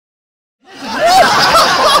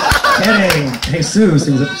kidding. Jesus,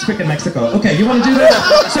 it was a freaking Mexico. Okay, you want to do that?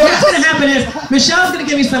 So what's going to happen is, Michelle's going to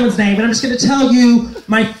give me someone's name, and I'm just going to tell you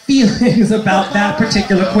my feelings about that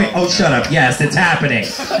particular quiz. Oh, shut up. Yes, it's happening.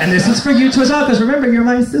 And this is for you too as well, because remember, you're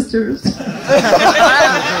my sisters.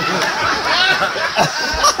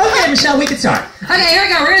 Okay, Michelle, we can start. Okay, here we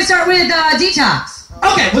go. We're going to start with detox.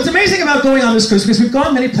 Okay, what's amazing about going on this cruise, because we've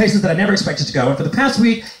gone many places that I never expected to go, and for the past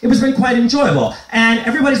week, it has been quite enjoyable. And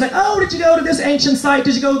everybody's like, oh, did you go to this ancient site?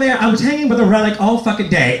 Did you go there? I was hanging with a relic all fucking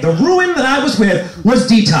day. The ruin that I was with was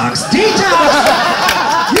Detox.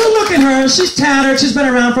 Detox! You look at her, she's tattered, she's been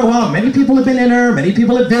around for a while. Many people have been in her, many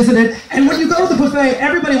people have visited. And when you go to the buffet,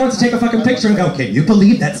 everybody wants to take a fucking picture and go, can you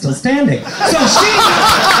believe that's still standing? So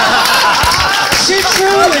she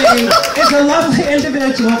truly is a lovely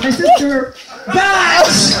individual, my sister. But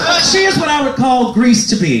she is what I would call Greece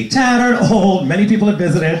to be. Tattered, old, many people have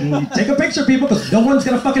visited. And take a picture, people, because no one's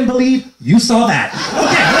going to fucking believe you saw that.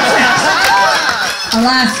 Okay, what's next?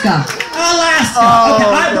 Alaska.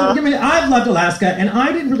 Okay, I've loved Alaska, and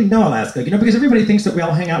I didn't really know Alaska, because everybody thinks that we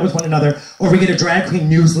all hang out with one another, or we get a drag queen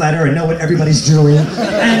newsletter and know what everybody's doing,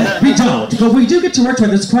 and we don't. But we do get to work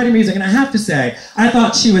with her. It's quite amazing, and I have to say, I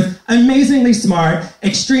thought she was amazingly smart,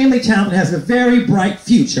 extremely talented, has a very bright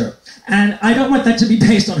future. And I don't want that to be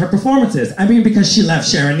based on her performances. I mean, because she left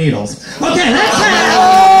Sharon Needles. Okay, let's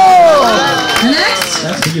have... Next?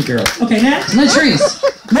 That's for you, girl. Okay, next. Latrice.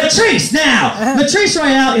 Latrice, now. Latrice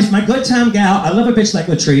Royale is my good time gal. I love a bitch like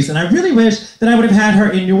Latrice, and I really wish that I would have had her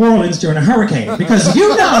in New Orleans during a hurricane. Because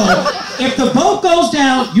you know, if the boat goes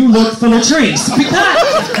down, you look for Latrice.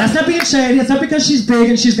 Because, that's not being shady, it's not because she's big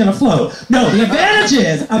and she's gonna float. No, the advantage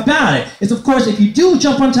is, about it, is of course, if you do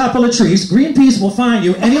jump on top of Latrice, Greenpeace will find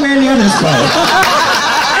you anywhere near this boat.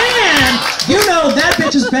 And, you know, that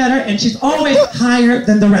bitch is better, and she's always higher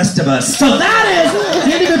than the rest of us. So that is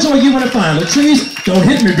the individual you want to find. Latrice, don't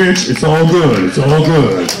hit me, bitch. It's all good. It's all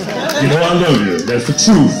good. You know I love you. That's the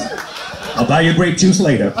truth. I'll buy you grape juice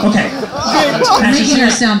later. Okay. Making her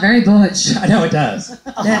sound very butch. I know it does.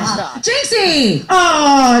 Jinxie!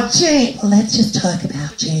 Oh, Jinx. Let's just talk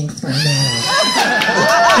about Jinx for a minute.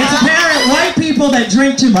 It's apparent white people that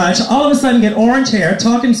drink too much all of a sudden get orange hair,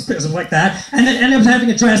 talking like that, and then end up having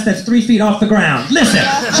a dress that's 3 feet off the ground. Listen,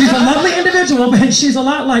 she's a lovely individual, but she's a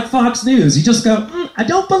lot like Fox News. You just go, I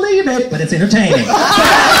don't believe it, but it's entertaining.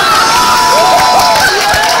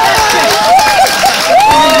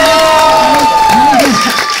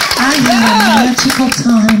 I had a magical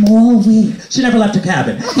time all week. She never left her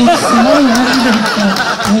cabin. It's so wonderful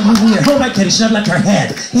and weird. Oh my kitty, she never left her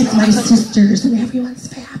head. It's my sisters and everyone's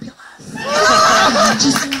fabulous. I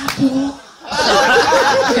just love you.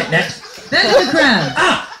 Okay, next. Ben de la Creme.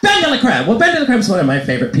 Ben de la Creme. Well, Ben de la Creme is one of my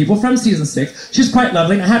favorite people from season 6. She's quite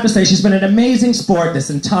lovely, and I have to say she's been an amazing sport this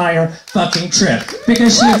entire fucking trip.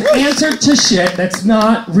 Because she has answered to shit that's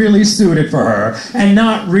not really suited for her, and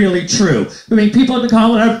not really true. I mean, people have been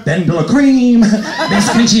calling her Ben de la Creme, Miss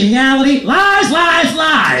Congeniality. Lies, lies,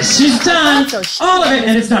 lies. She's done all of it,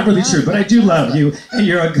 and it's not really true. But I do love you, and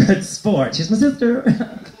you're a good sport. She's my sister.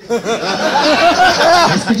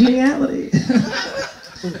 Miss Congeniality.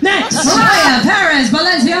 Next! Mariah Perez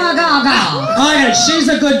Balenciaga. Oh yeah, she's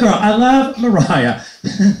a good girl. I love Mariah.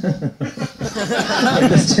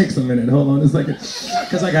 This takes a minute. Hold on a second.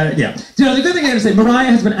 Because I got it. Yeah. You know, the good thing I gotta say,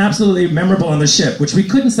 Mariah has been absolutely memorable on the ship, which we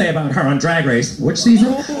couldn't say about her on Drag Race. Which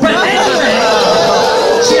season? But anyway,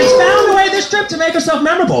 she has found a way this trip to make herself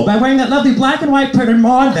memorable by wearing that lovely black and white printed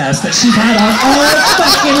maud vest that she's had on all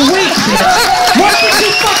fucking week. What did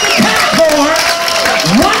you fucking pack for?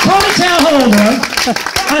 One ponytail holder,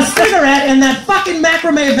 a cigarette, and that fucking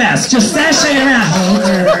macrame vest just sashaying around.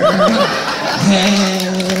 Hey.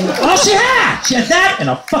 All she had! She had that and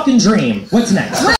a fucking dream. What's next?